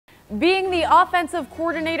Being the offensive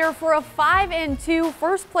coordinator for a 5-2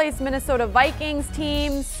 first-place Minnesota Vikings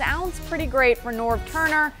team sounds pretty great for Norv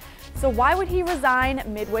Turner, so why would he resign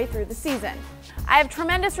midway through the season? I have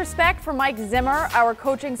tremendous respect for Mike Zimmer, our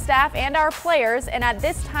coaching staff, and our players, and at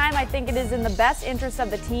this time I think it is in the best interest of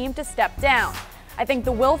the team to step down. I thank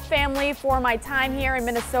the Wilf family for my time here in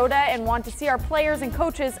Minnesota and want to see our players and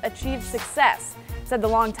coaches achieve success, said the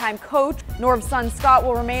longtime coach. Norv's son Scott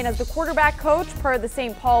will remain as the quarterback coach per the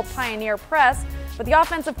St. Paul Pioneer Press, but the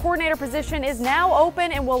offensive coordinator position is now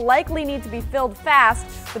open and will likely need to be filled fast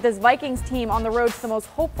with this Vikings team on the road to the most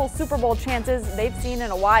hopeful Super Bowl chances they've seen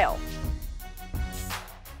in a while.